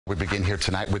We begin here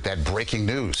tonight with that breaking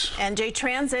news. NJ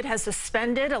Transit has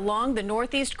suspended along the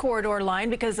Northeast Corridor line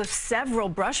because of several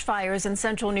brush fires in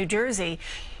central New Jersey.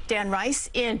 Dan Rice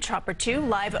in Chopper 2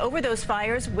 live over those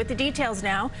fires with the details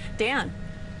now. Dan.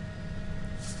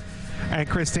 And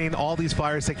Christine, all these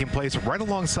fires taking place right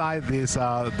alongside this,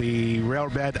 the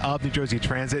railbed of New Jersey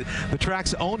Transit. The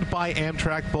tracks owned by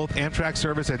Amtrak, both Amtrak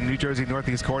service and New Jersey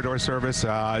Northeast Corridor service.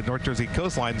 North Jersey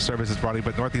Coastline service is running,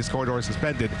 but Northeast Corridor is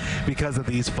suspended because of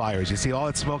these fires. You see all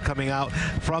that smoke coming out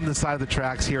from the side of the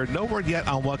tracks here. No word yet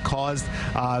on what caused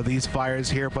these fires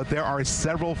here, but there are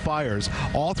several fires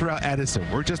all throughout Edison.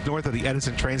 We're just north of the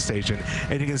Edison train station,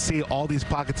 and you can see all these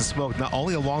pockets of smoke, not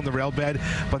only along the railbed,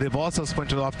 but they've also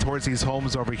splintered off towards these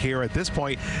homes over here. At this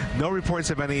point, no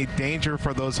reports of any danger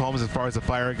for those homes as far as the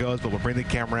fire goes, but we'll bring the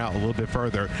camera out a little bit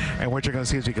further. And what you're going to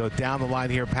see as we go down the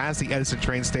line here past the Edison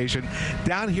train station,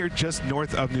 down here just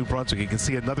north of New Brunswick, you can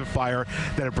see another fire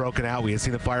that had broken out. We had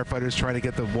seen the firefighters trying to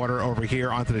get the water over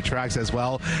here onto the tracks as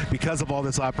well. Because of all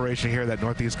this operation here, that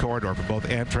Northeast Corridor for both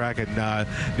Amtrak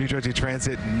and New Jersey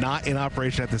Transit not in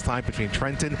operation at this time between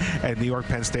Trenton and New York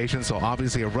Penn Station. So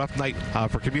obviously a rough night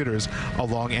for commuters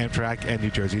along Amtrak and New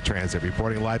Jersey Transit.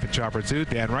 Reporting live in Chopper 2,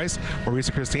 Dan Rice, Maurice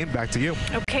and Christine, back to you.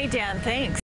 Okay, Dan, thanks.